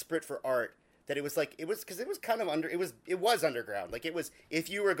desperate for art that it was kind of it was underground. Like it was, if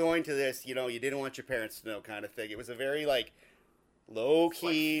you were going to this, you know, you didn't want your parents to know kind of thing. It was a very like low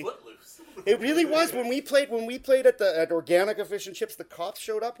key. Like Footloose. It really was. When we played at Organica Fish and Chips, the cops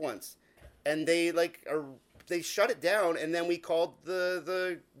showed up once, and they shut it down, and then we called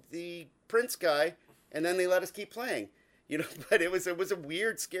the Prince guy, and then they let us keep playing. You know, but it was a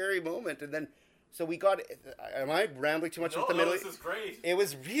weird, scary moment, and then so we got. Am I rambling too much with the middle? This is great. It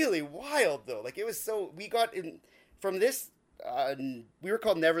was really wild though. Like it was we got in from this. We were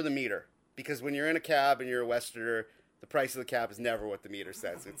called Never the Meter because when you're in a cab and you're a Westerner, the price of the cab is never what the meter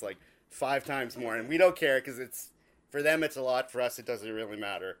says. It's like 5 times more, and we don't care because it's for them it's a lot. For us, it doesn't really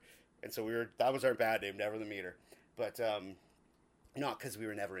matter. And so that was our bad name, Never the Meter, but not because we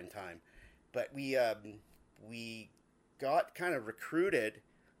were never in time, but we got kind of recruited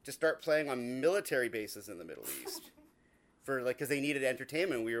to start playing on military bases in the Middle East for because they needed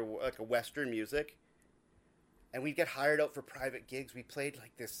entertainment. We were like a Western music, and we'd get hired out for private gigs. We played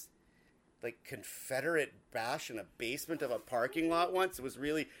like this like Confederate bash in a basement of a parking lot once. It was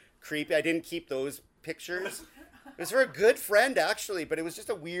really creepy. I didn't keep those pictures. It was for a good friend actually, but it was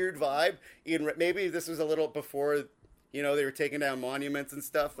just a weird vibe. Maybe this was a little before. You know, they were taking down monuments and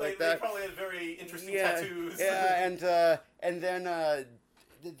stuff like that. They probably had very interesting tattoos. Yeah, and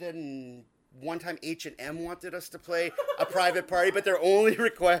then one time H&M wanted us to play a private party, but their only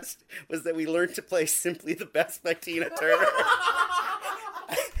request was that we learn to play Simply the Best by Tina Turner.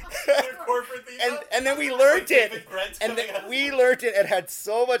 And then we learned it, and had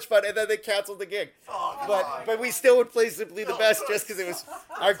so much fun, and then they canceled the gig. But we still would play Simply the Best just because it was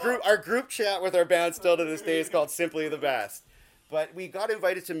our group chat with our band still to this day is called Simply the Best. But we got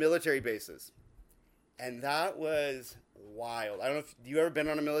invited to military bases, and that was wild. I don't know if you ever been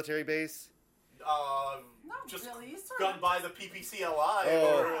on a military base. Just really. gone by the PPCLI.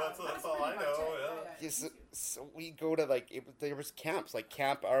 That's all I know. So we go to there was camps like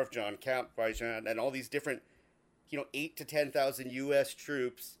Camp Arvjan, Camp Vajan, and all these different, 8 to 10,000 U.S.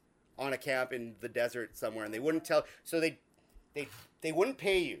 troops on a camp in the desert somewhere, and they wouldn't tell. So they wouldn't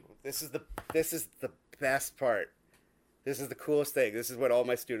pay you. This is the best part. This is the coolest thing. This is what all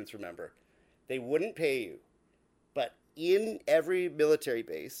my students remember. They wouldn't pay you, but in every military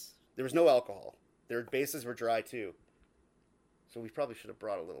base there was no alcohol. Their bases were dry too. So we probably should have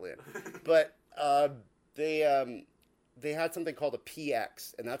brought a little in, but they had something called a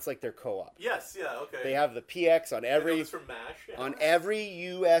PX, and that's like their co-op. Yes, yeah, okay. They have the PX on every I know this from MASH. Yeah. on every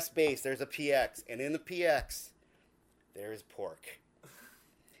U.S. base. There's a PX, and in the PX, there is pork,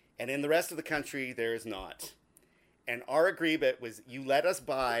 and in the rest of the country, there is not. And our agreement was, you let us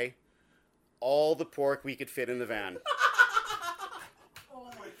buy all the pork we could fit in the van.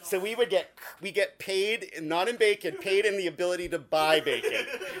 So we get paid, not in bacon, paid in the ability to buy bacon.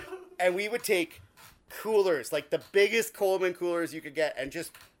 And we would take coolers, like the biggest Coleman coolers you could get, and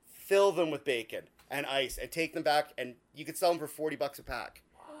just fill them with bacon and ice and take them back, and you could sell them for $40 a pack.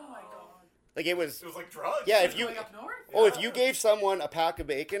 Oh my god. Like it was like drugs. Yeah, if you Going up north? if you gave someone a pack of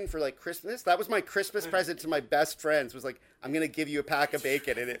bacon for like Christmas, that was my Christmas present to my best friends, was like, I'm going to give you a pack of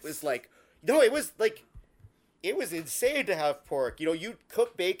bacon. And it was like, no, it was like, it was insane to have pork. You'd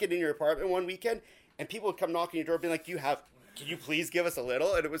cook bacon in your apartment one weekend, and people would come knocking your door being like, can you please give us a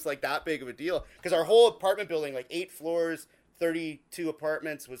little? And it was like that big of a deal. Because our whole apartment building, like 8 floors, 32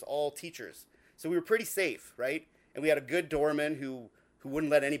 apartments, was all teachers. So we were pretty safe, right? And we had a good doorman who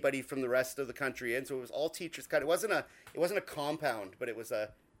wouldn't let anybody from the rest of the country in. So it was all teachers. It wasn't a compound, but it was an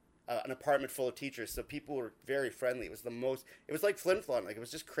apartment full of teachers. So people were very friendly. It was like Flin Flon. Like, it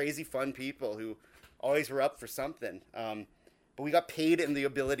was just crazy fun people who always were up for something. But we got paid in the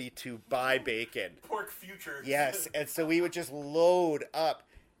ability to buy bacon. Pork futures. Yes, and so we would just load up.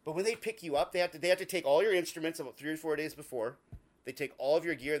 But when they pick you up, they had to take all your instruments about 3 or 4 days before. They take all of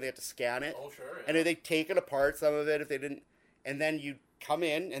your gear. They had to scan it. Oh, sure. Yeah. And then they take it apart, some of it, if they didn't. And then you'd come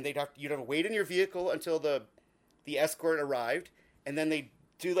in, and you'd have to wait in your vehicle until the escort arrived. And then they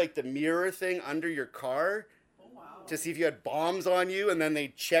do like the mirror thing under your car. To see if you had bombs on you, and then they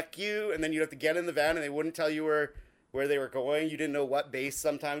check you, and then you'd have to get in the van, and they wouldn't tell you where they were going. You didn't know what base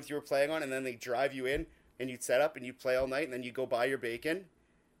sometimes you were playing on, and then they drive you in, and you'd set up, and you'd play all night, and then you go buy your bacon,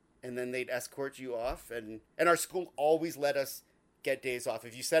 and then they'd escort you off. And our school always let us get days off.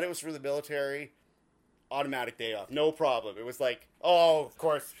 If you said it was for the military, automatic day off, no problem. It was like, oh, of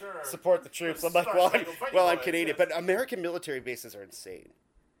course, Sure. Support the troops. I'm like, I'm Canadian. But American military bases are insane.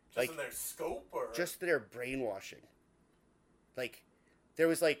 Just in their scope, or just their brainwashing. Like, there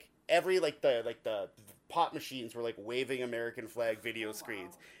was like every the pop machines were like waving American flag video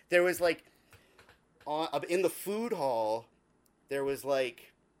screens. There was like in the food hall, there was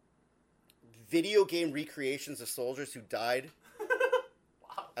like video game recreations of soldiers who died.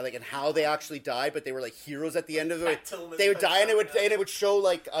 And how they actually died, but they were like heroes at the end of it. They would die, and it would show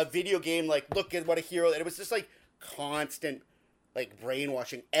like a video game, like, look at what a hero. And it was just like constant, like,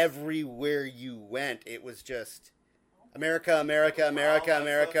 brainwashing everywhere you went. It was just America, America, America,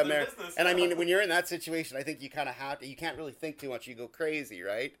 America, America. And I mean, when you're in that situation, I think you kind of have to. You can't really think too much. You go crazy,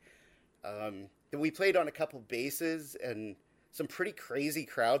 right? We played on a couple bases and some pretty crazy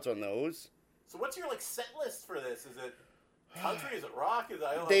crowds on those. So what's your set list for this? Is it country? Is it rock?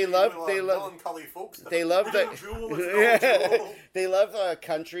 They love melancholy folk stuff. They love the Jewel. They love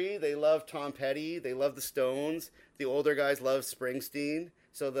country. They love Tom Petty. They love the Stones. The older guys love Springsteen.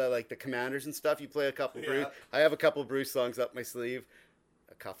 So the Commanders and stuff. You play a couple Bruce. I have a couple Bruce songs up my sleeve.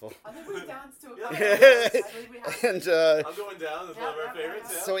 A couple. I think we danced to a couple. I think we have. And I'm going down. It's one of our favorites.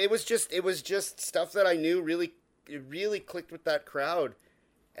 Yeah. So it was just stuff that I knew really clicked with that crowd,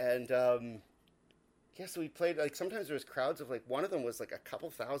 and so we played sometimes there was crowds of one of them was a couple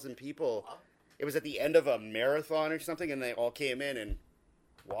thousand people. Wow. It was at the end of a marathon or something, and they all came in and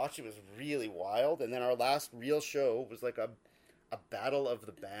watched. It was really wild, and then our last real show was a battle of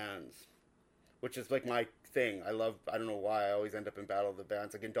the bands, which is my thing. I don't know why I always end up in battle of the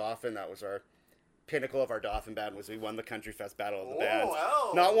bands. In Dauphin, that was our pinnacle of our Dauphin band, was we won the Country Fest battle of the bands.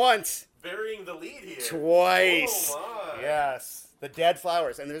 Wow. Not once. Burying the lead here. Twice. Oh, my. Yes. The Dead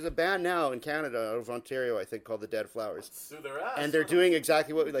Flowers. And there's a band now in Canada, out of Ontario, I think, called the Dead Flowers. Sue their ass. And they're doing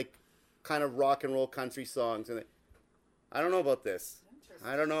exactly what we kind of rock and roll country songs. And I don't know about this.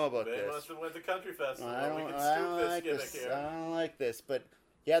 I don't know about They this. must have went to Country Festival. I We don't can scoop this like gimmick this. here. I don't like this. But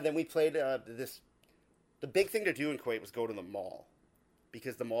yeah, then we played this. The big thing to do in Kuwait was go to the mall,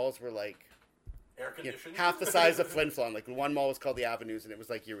 because the malls were Air conditioned. half the size of Flin Flon. The one mall was called the Avenues, and it was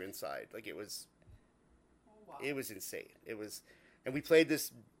you were inside. It was, Oh, wow. it was insane. It was And we played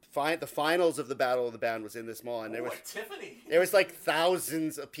this. The finals of the Battle of the Band was in this mall, and like Tiffany. There was like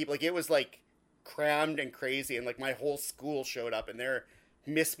thousands of people. Like it was like crammed and crazy, and like my whole school showed up, and they're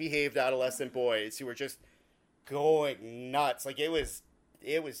misbehaved adolescent boys who were just going nuts. Like it was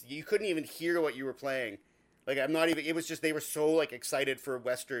you couldn't even hear what you were playing. Like it was just they were so like excited for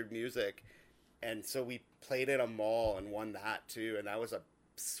Western music, and so we played at a mall and won that too, and that was a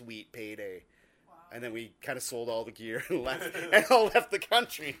sweet payday. And then we kind of sold all the gear and all left the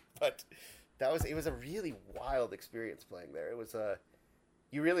country. But it was a really wild experience playing there. It was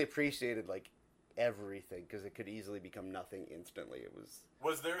you really appreciated like everything because it could easily become nothing instantly. It was.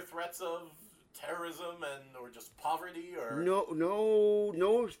 Was there threats of terrorism or just poverty or? No.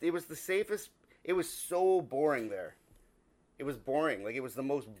 It was the safest. It was so boring there. It was boring. Like it was the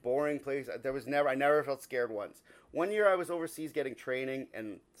most boring place. I never felt scared once. One year I was overseas getting training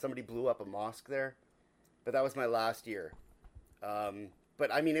and somebody blew up a mosque there. But that was my last year.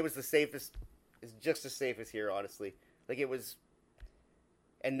 But I mean, it was the safest. It's just as safe as here, honestly. Like it was,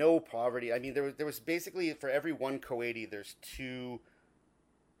 and no poverty. I mean, there was basically for every one Kuwaiti, there's 2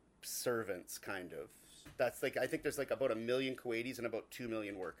 servants, kind of. That's like I think there's like about 1 million Kuwaitis and about 2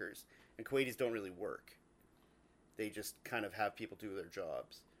 million workers. And Kuwaitis don't really work. They just kind of have people do their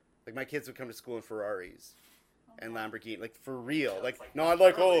jobs. Like my kids would come to school in Ferraris. And Lamborghini, like for real, like not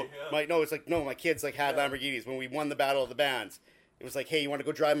like my kids like had Lamborghinis when we won the Battle of the Bands. It was like, hey, you want to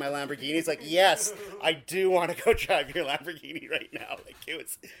go drive my Lamborghini? It's like, yes, I do want to go drive your Lamborghini right now. Like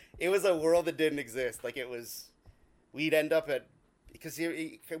it was a world that didn't exist. Like we'd end up at because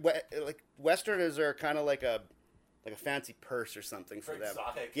like Westerners are kind of like a fancy purse or something for them.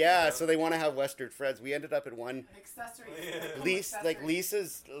 Exotic. Yeah, so they want to have Western friends. We ended up at one. Accessories. Like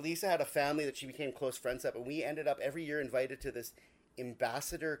Lisa had a family that she became close friends with, and we ended up every year invited to this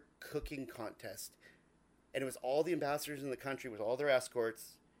ambassador cooking contest. And it was all the ambassadors in the country with all their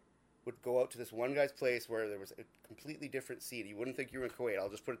escorts would go out to this one guy's place where there was a completely different scene. You wouldn't think you were in Kuwait. I'll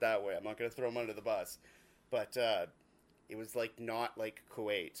just put it that way. I'm not going to throw him under the bus. But it was like not like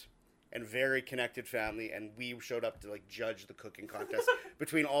Kuwait. And very connected family, and we showed up to like judge the cooking contest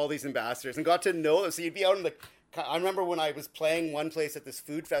between all these ambassadors and got to know them. So you'd be out in the. I remember when I was playing one place at this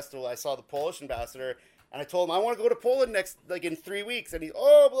food festival, I saw the Polish ambassador, and I told him I want to go to Poland in 3 weeks, and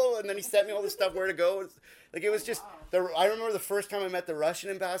and then he sent me all this stuff where to go. Like it was just. I remember the first time I met the Russian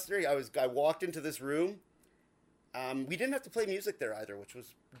ambassador. I walked into this room. We didn't have to play music there either, which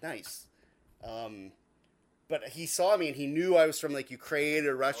was nice. But he saw me and he knew I was from like Ukraine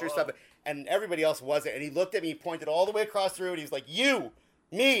or Russia or stuff, and everybody else wasn't. And he looked at me, he pointed all the way across the room, and he was like, "You,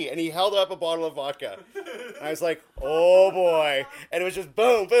 me," and he held up a bottle of vodka. And I was like, "Oh boy!" And it was just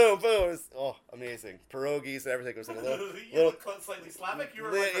boom, boom, boom. It was amazing. Pierogies and everything. It was like a little slightly Slavic.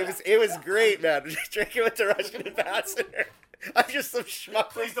 It was great, man. Drinking with the Russian ambassador. I'm just some schmuck.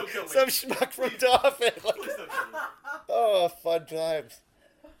 Please don't kill me. Some schmuck from Dauphin. Please don't kill me. Oh, fun times.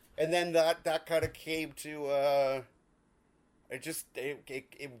 And then that kind of came to,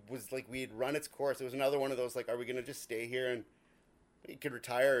 it was like we had run its course. It was another one of those, like, are we going to just stay here and we could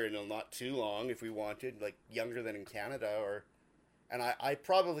retire in not too long if we wanted, like, younger than in Canada, and I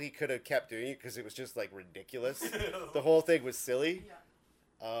probably could have kept doing it because it was just, like, ridiculous. The whole thing was silly.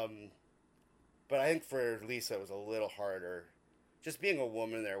 Yeah. But I think for Lisa it was a little harder. Just being a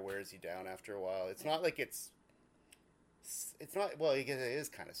woman there wears you down after a while. It's not like it's not, well, I guess it is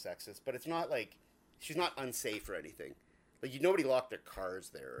kind of sexist, but it's not like, she's not unsafe or anything. Like, nobody locked their cars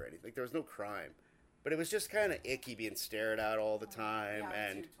there or anything. Like, there was no crime. But it was just kind of icky being stared at all the time.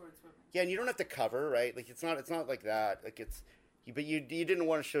 And yeah, and you don't have to cover, right? Like, it's not like that. Like, but you didn't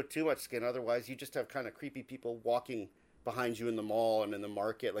want to show too much skin. Otherwise, you just have kind of creepy people walking behind you in the mall and in the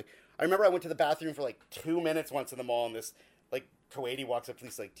market. Like, I remember I went to the bathroom for like 2 minutes once in the mall, and this, like, Kuwaiti walks up to me,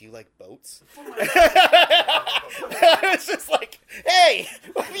 he's like, "Do you like boats?" I was just like, "Hey,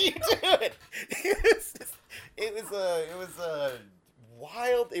 what are you doing?" It was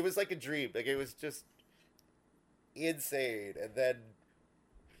wild. It was like a dream. Like, it was just insane. And then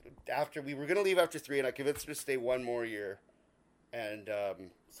after we were gonna leave after 3, and I convinced her to stay 1 more year. And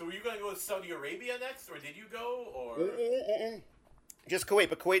so were you gonna go to Saudi Arabia next, or did you go, or just Kuwait?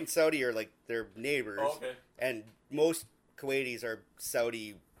 But Kuwait and Saudi are like they're neighbors. Oh, okay. And most Kuwaitis are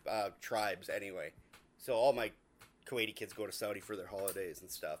Saudi tribes anyway, so all my Kuwaiti kids go to Saudi for their holidays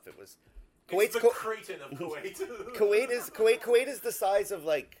and stuff. It was Kuwait's the Creighton of Kuwait. Kuwait is the size of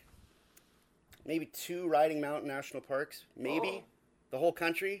like maybe 2 Riding Mountain National Parks, maybe the whole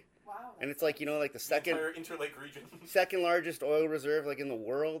country. Wow. And it's like, like the second entire Interlake region, second largest oil reserve like in the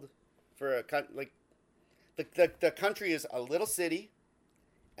world for a like the country is a little city,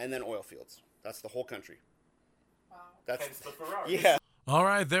 and then oil fields. That's the whole country. Wow. That's Hence the Ferrari. yeah. All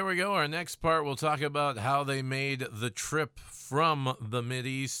right, there we go. Our next part, we'll talk about how they made the trip from the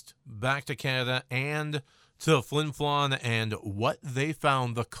Mideast back to Canada and to Flin Flon and what they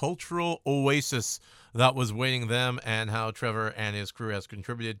found, the cultural oasis that was waiting them, and how Trevor and his crew has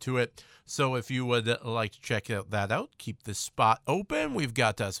contributed to it. So if you would like to check that out, keep this spot open. We've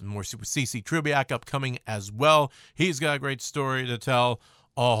got some more Super CC Trubiak upcoming as well. He's got a great story to tell.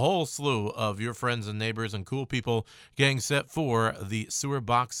 A whole slew of your friends and neighbors and cool people getting set for the Sewer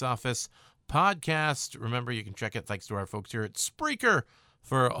Box Office podcast. Remember, you can check it thanks to our folks here at Spreaker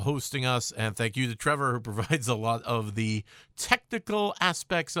for hosting us, and thank you to Trevor, who provides a lot of the technical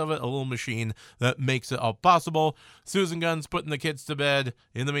aspects of it, a little machine that makes it all possible. Susan Gunn's putting the kids to bed.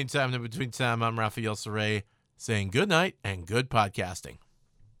 In the meantime, in between time, I'm Raphael Saray saying good night and good podcasting.